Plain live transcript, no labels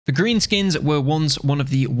The Greenskins were once one of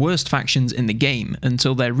the worst factions in the game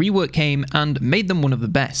until their rework came and made them one of the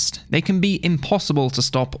best. They can be impossible to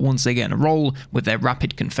stop once they get in a roll with their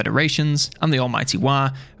rapid confederations, and the almighty War,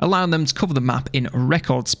 allowing them to cover the map in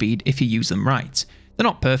record speed if you use them right. They're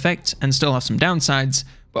not perfect and still have some downsides,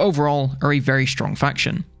 but overall are a very strong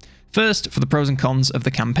faction. First, for the pros and cons of the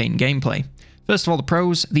campaign gameplay. First of all, the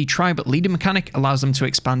pros, the tribe leader mechanic allows them to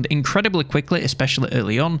expand incredibly quickly, especially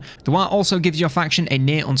early on. The War also gives your faction a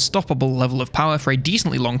near unstoppable level of power for a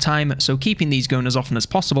decently long time, so keeping these going as often as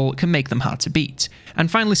possible can make them hard to beat. And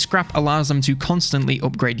finally, Scrap allows them to constantly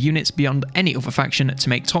upgrade units beyond any other faction to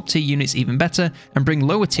make top tier units even better and bring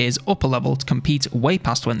lower tiers up a level to compete way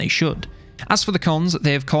past when they should. As for the cons,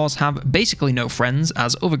 they of course have basically no friends,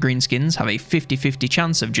 as other Greenskins have a 50-50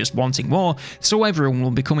 chance of just wanting war, so everyone will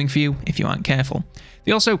be coming for you if you aren't careful.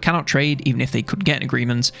 They also cannot trade even if they could get an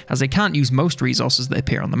agreement, as they can't use most resources that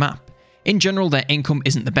appear on the map. In general, their income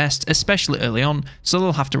isn't the best, especially early on, so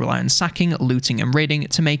they'll have to rely on sacking, looting and raiding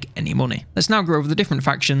to make any money. Let's now go over the different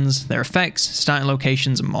factions, their effects, starting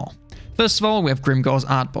locations and more. First of all, we have Grimgor's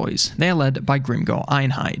Art Boys. They are led by Grimgor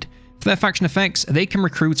Ironhide. For their faction effects, they can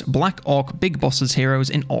recruit Black Orc Big Bosses heroes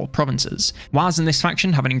in all provinces. Wars in this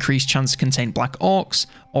faction have an increased chance to contain Black Orcs,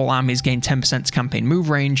 all armies gain 10% campaign move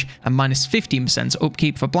range, and minus 15%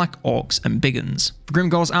 upkeep for Black Orcs and Biggins. For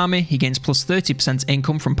Grimgor's army, he gains plus 30%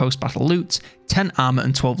 income from post-battle loot, 10 armor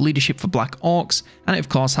and 12 leadership for Black Orcs, and it of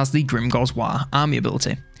course has the Grimgor's War army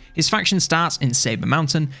ability. His faction starts in Saber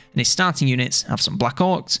Mountain, and his starting units have some Black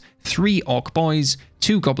Orcs, 3 Orc Boys,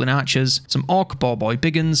 2 Goblin Archers, some Orc Boar Boy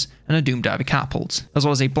Biggins, and a Doomdiver Catapult, as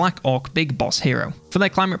well as a Black Orc Big Boss hero. For their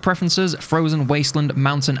climate preferences, Frozen, Wasteland,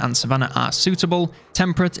 Mountain and Savannah are suitable,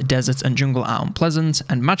 Temperate, Desert and Jungle are unpleasant,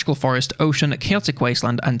 and Magical Forest, Ocean, Chaotic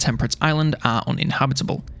Wasteland and Temperate Island are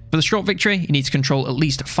uninhabitable. For the short victory, you need to control at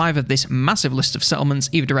least 5 of this massive list of settlements,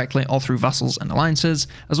 either directly or through vassals and alliances,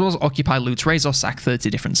 as well as occupy, loot, raise or sack 30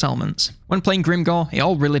 different settlements. When playing Grimgor, it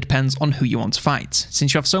all really depends on who you want to fight.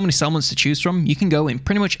 Since you have so many settlements to choose from, you can go in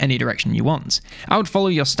pretty much any direction you want. I would follow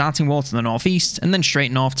your starting wall to the northeast, and then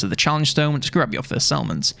straight north to the Challenge Stone to grab your first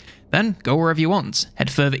settlement. Then, go wherever you want. Head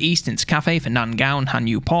further east into Cathay for Nangao and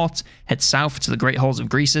Hanyu Port, head south to the Great Halls of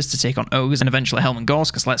Greasus to take on Ogres and eventually Helm and Gorse,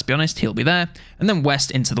 because let's be honest, he'll be there, and then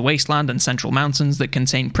west into the Wasteland and Central Mountains that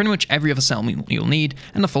contain pretty much every other settlement you'll need,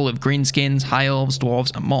 and are full of Greenskins, High Elves,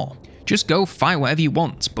 Dwarves and more. Just go fight whatever you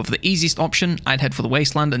want, but for the easiest option, I'd head for the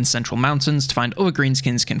Wasteland and Central Mountains to find other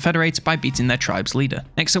Greenskins confederate by beating their tribe's leader.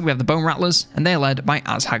 Next up we have the Bone Rattlers, and they are led by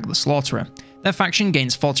Azhag the Slaughterer. Their faction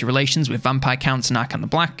gains 40 relations with Vampire Counts and Arcan the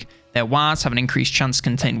Black. Their wars have an increased chance to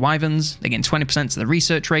contain wyverns, they gain 20% to the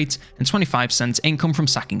research rate, and 25% income from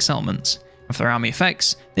sacking settlements. And for their army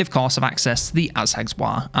effects, they of course have access to the Azhag's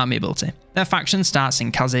War army ability. Their faction starts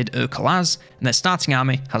in Khazad-ur-Khalaz, and their starting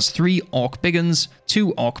army has 3 Orc Biggins,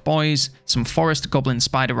 2 Orc Boys, some Forest Goblin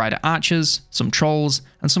Spider Rider Archers, some Trolls,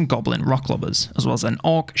 and some Goblin Rock Lobbers, as well as an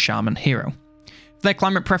Orc Shaman hero. For their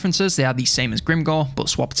climate preferences, they are the same as Grimgor, but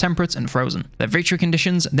swap Temperate and Frozen. Their victory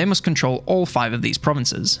conditions, they must control all 5 of these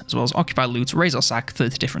provinces, as well as occupy, loot, raise or sack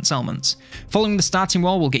 30 different settlements. Following the starting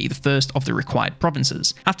wall will get you the first of the required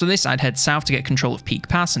provinces. After this, I'd head south to get control of Peak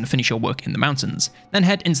Pass and finish your work in the mountains. Then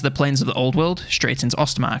head into the plains of the Old World, straight into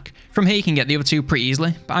Ostermark. From here you can get the other 2 pretty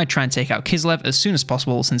easily, but I'd try and take out Kislev as soon as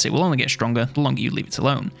possible since it will only get stronger the longer you leave it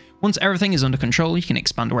alone. Once everything is under control, you can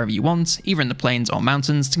expand wherever you want, either in the plains or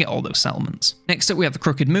mountains, to get all those settlements. Next up we have the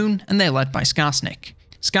Crooked Moon, and they're led by Skarsnik.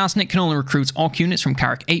 Skarsnik can only recruit Orc units from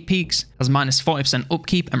Karak 8 Peaks, has minus 40%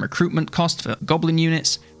 upkeep and recruitment cost for Goblin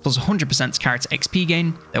units, plus 100% character XP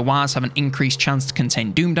gain. Their wars have an increased chance to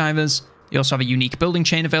contain Doomdivers. They also have a unique building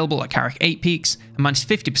chain available at Karak 8 Peaks, and minus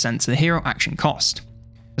 50% to the hero action cost.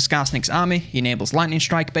 For Skarsnik's army, he enables Lightning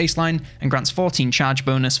Strike baseline, and grants 14 charge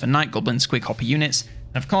bonus for Night Goblin Squig Hopper units,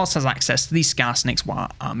 and of course has access to the Skarsnik's War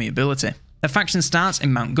army ability. Their faction starts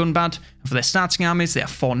in Mount Gunbad, and for their starting armies they have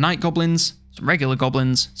 4 Night Goblins, some regular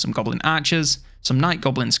Goblins, some Goblin Archers, some Night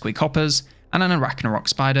Goblin Squig Hoppers, and an Arachnarok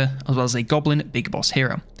Spider, as well as a Goblin Big Boss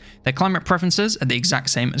hero. Their climate preferences are the exact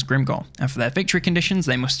same as Grimgor, and for their victory conditions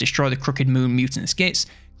they must destroy the Crooked Moon Mutinous Gates,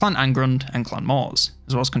 Clan Angrund and Clan Moors,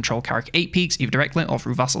 as well as control Karak 8 Peaks either directly or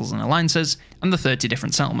through vassals and alliances, and the 30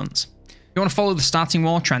 different settlements. You want to follow the starting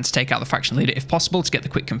war, trying to take out the faction leader if possible to get the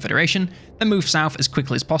quick confederation, then move south as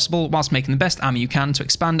quickly as possible whilst making the best army you can to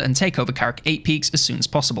expand and take over Karak 8 Peaks as soon as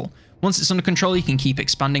possible. Once it's under control you can keep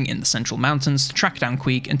expanding in the central mountains to track down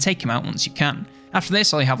Queeg and take him out once you can. After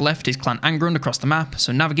this, all you have left is Clan Angrund across the map,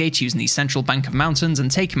 so navigate using the central bank of mountains and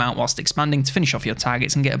take him out whilst expanding to finish off your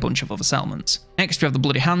targets and get a bunch of other settlements. Next we have the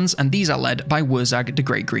Bloody Hands, and these are led by Wurzag the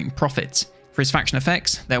Grey Green Prophet. For his faction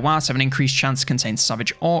effects, their wards have an increased chance to contain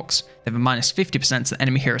savage orcs, they have a minus 50% to the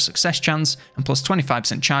enemy hero success chance, and plus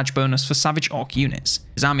 25% charge bonus for savage orc units.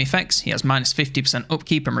 His army effects, he has minus 50%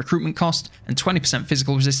 upkeep and recruitment cost, and 20%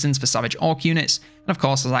 physical resistance for savage orc units, and of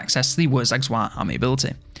course has access to the Wurzag's War army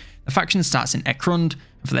ability. The faction starts in Ekrund,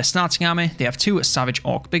 and for their starting army, they have 2 savage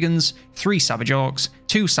orc biggins, 3 savage orcs,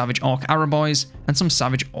 2 savage orc arrow boys, and some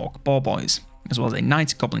savage orc boar boys, as well as a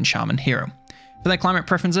knight goblin shaman hero. For their climate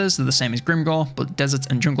preferences, they're the same as Grimgor, but desert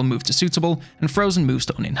and jungle move to suitable, and frozen moves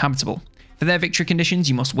to uninhabitable. For their victory conditions,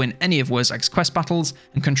 you must win any of Wurzag's quest battles,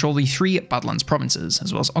 and control the 3 Badlands provinces,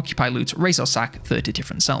 as well as occupy, loot, raise or sack 30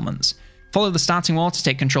 different settlements. Follow the starting war to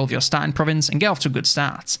take control of your starting province and get off to a good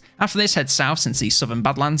start. After this, head south since the southern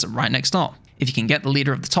Badlands are right next door. If you can get the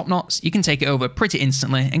leader of the top knots, you can take it over pretty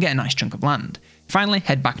instantly and get a nice chunk of land. Finally,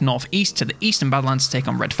 head back northeast to the eastern Badlands to take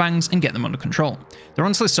on Red Fangs and get them under control. There are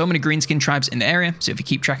honestly so many Greenskin tribes in the area, so if you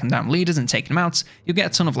keep tracking down leaders and taking them out, you'll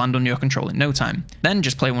get a ton of land under your control in no time. Then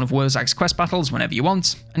just play one of Wurzag's quest battles whenever you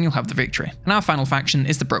want, and you'll have the victory. And our final faction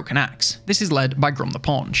is the Broken Axe. This is led by Grom the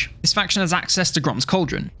Paunch. This faction has access to Grom's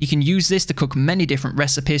Cauldron. You can use this to cook many different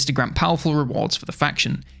recipes to grant powerful rewards for the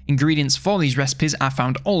faction. Ingredients for these recipes are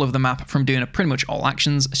found all over the map from doing pretty much all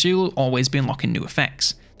actions, so you'll always be unlocking new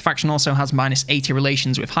effects. The faction also has minus 80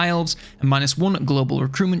 relations with High Elves, and minus 1 global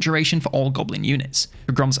recruitment duration for all Goblin units.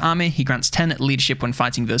 For Grom's army, he grants 10 leadership when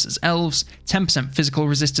fighting versus Elves, 10% physical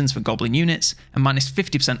resistance for Goblin units, and minus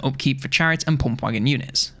 50% upkeep for Chariot and Pump Wagon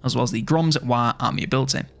units, as well as the Grom's War army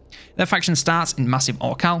ability. Their faction starts in Massive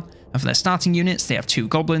Orcal, and for their starting units they have 2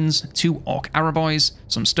 goblins, 2 orc arrow boys,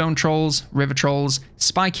 some stone trolls, river trolls,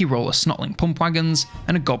 spiky roller snotling pump wagons,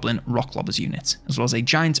 and a goblin rock lobbers unit, as well as a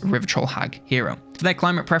giant river troll hag hero. For their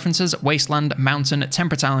climate preferences, wasteland, mountain,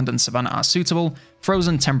 temperate island and savanna are suitable,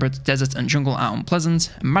 frozen, temperate, desert and jungle are unpleasant,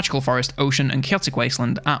 and magical forest, ocean and chaotic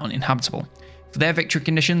wasteland are uninhabitable. For their victory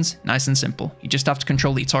conditions, nice and simple. You just have to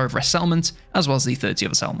control the Tor of Rest settlement, as well as the 30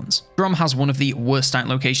 other settlements. Grom has one of the worst starting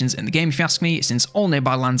locations in the game if you ask me, since all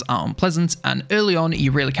nearby lands are unpleasant, and early on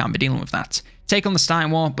you really can't be dealing with that. Take on the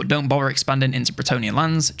starting war, but don't bother expanding into Bretonnian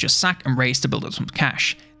lands, just sack and raise to build up some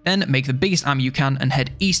cash. Then make the biggest army you can and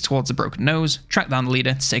head east towards the Broken Nose, track down the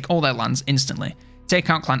leader to take all their lands instantly. Take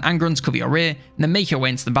out Clan Angron to cover your rear, and then make your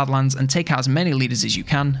way into the Badlands and take out as many leaders as you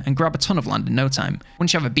can and grab a ton of land in no time.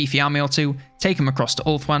 Once you have a beefy army or 2, take them across to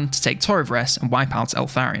Ulthuan to take Tor of Rest and wipe out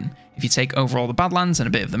Eltharion. If you take over all the Badlands and a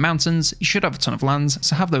bit of the mountains, you should have a ton of lands,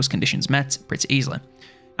 so have those conditions met pretty easily.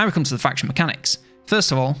 Now we come to the faction mechanics.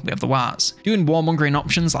 First of all, we have the wars. Doing warmongering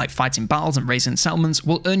options like fighting battles and raising settlements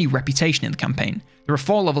will earn you reputation in the campaign. There are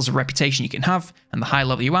 4 levels of reputation you can have, and the higher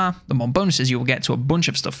level you are, the more bonuses you will get to a bunch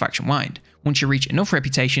of stuff faction-wide. Once you reach enough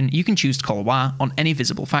reputation, you can choose to call a war on any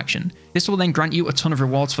visible faction. This will then grant you a ton of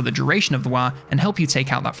rewards for the duration of the war and help you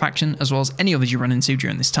take out that faction as well as any others you run into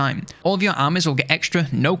during this time. All of your armies will get extra,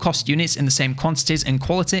 no-cost units in the same quantities and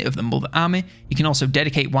quality of the mother army. You can also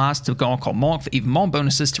dedicate wars to Gork or Mork for even more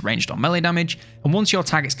bonuses to ranged or melee damage, and once your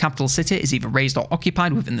target's capital city is either raised or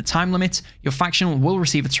occupied within the time limit, your faction will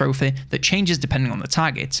receive a trophy that changes depending on the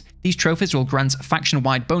target. These trophies will grant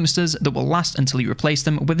faction-wide bonuses that will last until you replace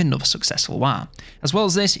them with another successful war. As well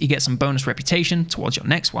as this, you get some bonus reputation towards your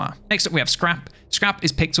next war. Next up we have Scrap. Scrap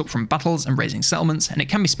is picked up from battles and raising settlements, and it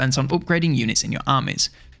can be spent on upgrading units in your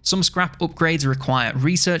armies. Some scrap upgrades require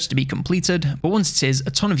research to be completed, but once it is, a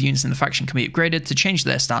ton of units in the faction can be upgraded to change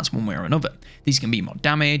their stats one way or another. These can be more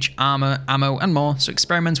damage, armor, ammo, and more, so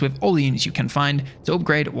experiment with all the units you can find to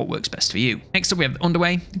upgrade what works best for you. Next up we have the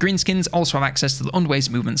Underway. The Greenskins also have access to the Underway's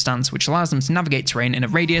movement stance, which allows them to navigate terrain in a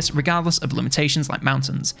radius regardless of limitations like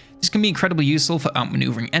mountains. This can be incredibly useful for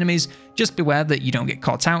outmaneuvering enemies, just beware that you don't get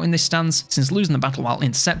caught out in this stance, since losing the battle while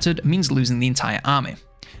intercepted means losing the entire army.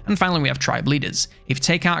 And finally we have tribe leaders. If you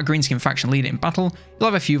take out a Greenskin faction leader in battle, you'll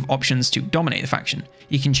have a few options to dominate the faction.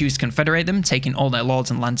 You can choose to confederate them, taking all their lords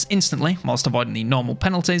and lands instantly whilst avoiding the normal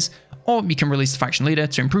penalties, or you can release the faction leader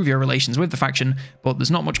to improve your relations with the faction, but there's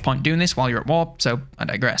not much point doing this while you're at war, so I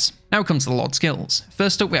digress. Now we come to the Lord skills.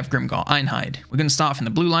 First up we have Grimgor Ironhide. We're going to start off in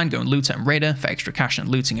the blue line going Looter and Raider for extra cash and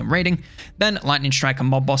looting and raiding, then Lightning Strike and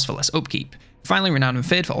Mob Boss for less upkeep. Finally, Renowned and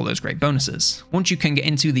Feared for all those great bonuses. Once you can get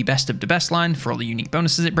into the best of the best line for all the unique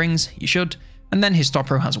bonuses it brings, you should. And then his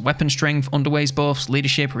top row has weapon strength, underways buffs,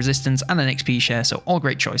 leadership, resistance, and an XP share, so all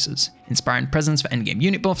great choices. Inspiring Presence for endgame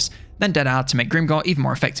unit buffs, then Dead Hard to make Grimgor even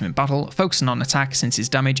more effective in battle, focusing on attack since his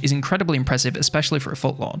damage is incredibly impressive, especially for a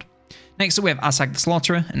Footlord. Next up we have Asag the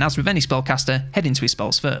Slaughterer, and as with any spellcaster, head into his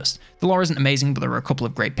spells first. The lore isn't amazing, but there are a couple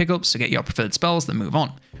of great pickups, so get your preferred spells, then move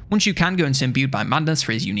on. Once you can, go into Imbued by Madness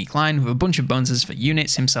for his unique line, with a bunch of bonuses for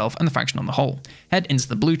units, himself, and the faction on the whole. Head into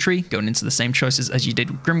the blue tree, going into the same choices as you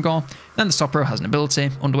did with Grimgore. Then the top row has an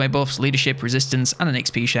ability, underway buffs, leadership, resistance, and an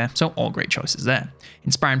XP share, so all great choices there.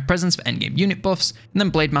 Inspiring Presence for endgame unit buffs, and then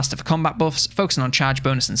Blade Master for combat buffs, focusing on charge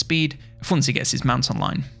bonus and speed, once he gets his mount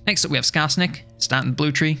online. Next up we have Skarsnik, starting the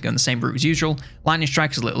blue tree, going the same route as usual. Lightning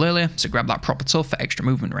Strike is a little earlier, so grab that proper tough for extra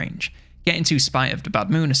movement range. Get into Spite of the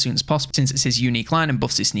Bad Moon as soon as possible, since it's his unique line and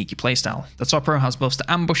buffs his sneaky playstyle. The top row has buffs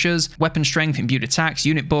to ambushers, weapon strength, imbued attacks,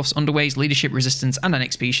 unit buffs, underways, leadership, resistance, and an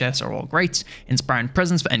XP share, so are all great. Inspiring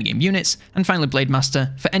Presence for endgame units, and finally Blade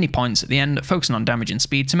Master for any points at the end, focusing on damage and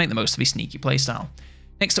speed to make the most of his sneaky playstyle.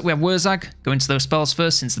 Next up we have Wurzag, go into those spells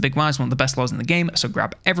first since the Big Y is one of the best laws in the game, so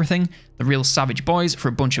grab everything. The Real Savage Boys for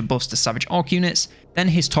a bunch of buffs to Savage Orc units, then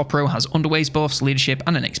his top row has underways buffs, leadership,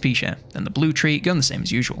 and an XP share, then the blue tree going the same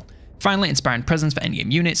as usual. Finally, Inspiring Presence for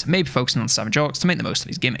endgame units, maybe focusing on Savage Orcs to make the most of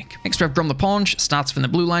his gimmick. Next we have Grom the Paunch, starts from the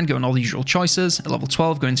blue line, going all the usual choices. At level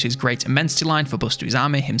 12, going to his Great Immensity line for buffs to his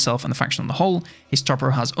army, himself, and the faction on the whole. His top row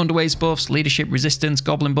has underways buffs, leadership, resistance,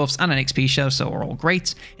 goblin buffs, and an XP share, so are all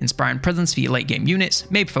great. Inspiring Presence for your late game units,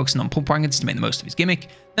 maybe focusing on pump wagons to make the most of his gimmick.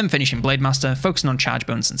 Then finishing Blade Master, focusing on charge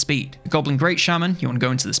bonus and speed. The Goblin Great Shaman, you want to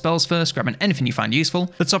go into the spells first, grabbing anything you find useful.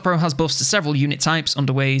 The top row has buffs to several unit types,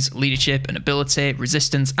 underways, leadership, an ability,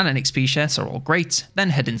 resistance, and an XP share, so are all great.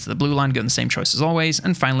 Then head into the blue line, going the same choice as always,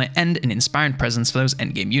 and finally end in Inspiring Presence for those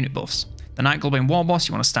endgame unit buffs. The Night Goblin War Boss,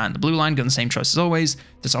 you want to start in the blue line, going the same choice as always.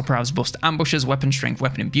 The top row has buffs to ambushers, weapon strength,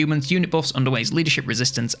 weapon imbuements, unit buffs, underways, leadership,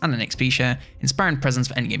 resistance, and an XP share. Inspiring Presence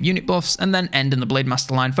for endgame unit buffs, and then end in the Blade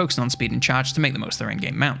Master line, focusing on speed and charge to make the most of their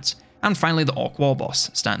endgame mount. And finally the Orc War Boss,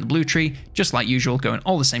 starting the blue tree, just like usual, going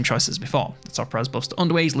all the same choices as before. The top row has buffs to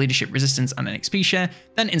underways, leadership, resistance, and an XP share,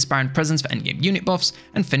 then Inspiring Presence for endgame unit buffs,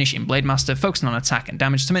 and finish in Blade Master, focusing on attack and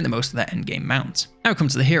damage to make the most of their endgame mount. Now we come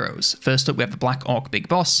to the heroes. First up we have the Black Orc Big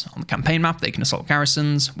Boss. On the campaign map they can assault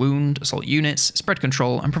garrisons, wound, assault units, spread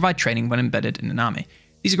control, and provide training when embedded in an army.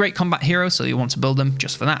 These are great combat heroes, so you'll want to build them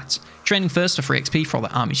just for that. Training first for free XP for all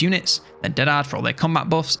their army's units, then Dead Hard for all their combat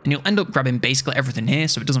buffs, and you'll end up grabbing basically everything here,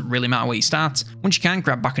 so it doesn't really matter where you start. Once you can,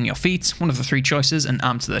 grab back on your feet, one of the three choices, and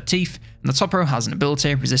armed to their teeth, and the top row has an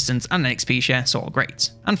ability, resistance, and an XP share, so all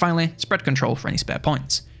great. And finally, spread control for any spare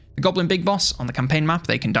points. The Goblin Big Boss, on the campaign map,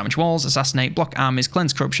 they can damage walls, assassinate, block armies,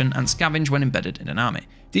 cleanse corruption, and scavenge when embedded in an army.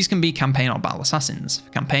 These can be campaign or battle assassins. For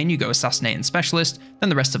campaign, you go assassinate and specialist, then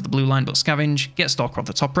the rest of the blue line but scavenge, get stalker off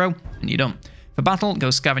the top row, and you're done. For battle, go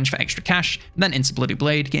scavenge for extra cash, then into Bloody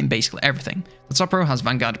Blade, getting basically everything. The top row has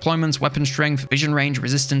Vanguard deployments, weapon strength, vision range,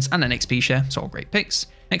 resistance, and an XP share, so all great picks.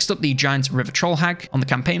 Next up, the Giant River Troll Hag. On the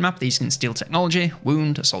campaign map, these can steal technology,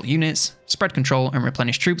 wound, assault units, spread control, and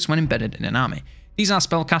replenish troops when embedded in an army. These are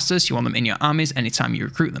spellcasters, you want them in your armies anytime you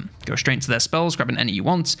recruit them. Go straight into their spells, grabbing any you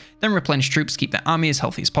want, then replenish troops to keep their army as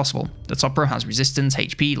healthy as possible. The top row has resistance,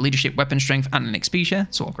 HP, leadership, weapon strength, and an XP share,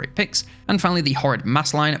 so all great picks. And finally, the Horrid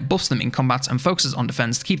Mass line buffs them in combat and focuses on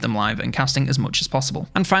defense to keep them live and casting as much as possible.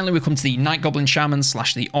 And finally, we come to the Night Goblin Shamans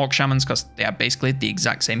 / the Orc Shamans, because they are basically the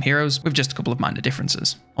exact same heroes, with just a couple of minor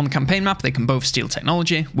differences. On the campaign map, they can both steal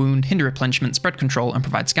technology, wound, hinder replenishment, spread control, and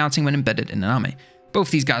provide scouting when embedded in an army. Both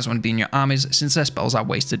these guys want to be in your armies since their spells are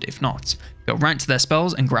wasted if not. Go right to their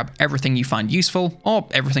spells and grab everything you find useful, or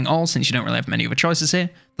everything all since you don't really have many other choices here.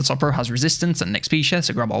 The top row has resistance and an XP share,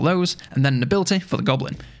 so grab all those, and then an ability for the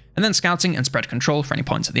Goblin. And then scouting and spread control for any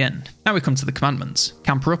points at the end. Now we come to the commandments.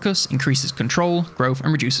 Camp Ruckus increases control, growth,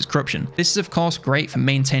 and reduces corruption. This is of course great for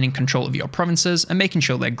maintaining control of your provinces and making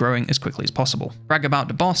sure they're growing as quickly as possible. Brag About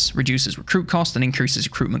the Boss reduces recruit cost and increases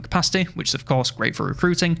recruitment capacity, which is of course great for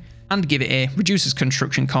recruiting. And Give It A reduces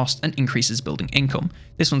construction cost and increases building income.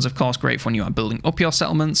 This one's of course great for when you are building up your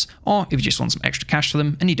settlements, or if you just want some extra cash for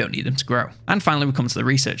them and you don't need them to grow. And finally we come to the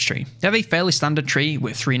research tree. They have a fairly standard tree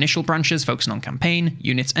with 3 initial branches focusing on campaign,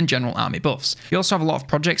 units, and general army buffs. You also have a lot of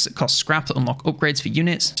projects that cost scrap to unlock upgrades for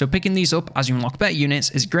units, so picking these up as you unlock better units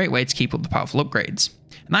is a great way to keep up the powerful upgrades.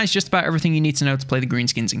 And that is just about everything you need to know to play the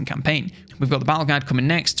Greenskins in campaign. We've got the battle guide coming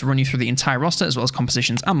next to run you through the entire roster as well as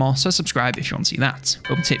compositions and more, so subscribe if you want to see that.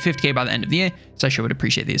 We're hoping to hit 50k by the end of the year, so I sure would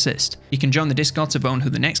appreciate the assist. You can join the Discord to vote on who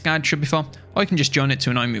the next guide should be for, or you can just join it to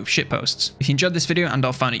annoy me with shitposts. If you enjoyed this video and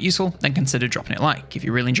or found it useful, then consider dropping it a like. If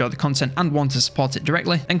you really enjoy the content and want to support it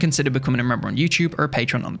directly, then consider becoming a member on YouTube or a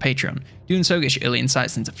patron on the Patreon. Doing so gets you early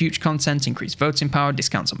insights into future content, increased voting power,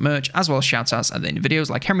 discounts on merch, as well as shoutouts at the end of videos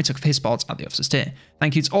like Henry took for his sports at the officers tier.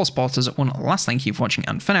 Thank you to all supporters. One last thank you for watching,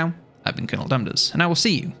 and for now, I've been COLONELDAMNEDERS, and I will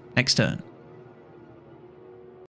see you next turn.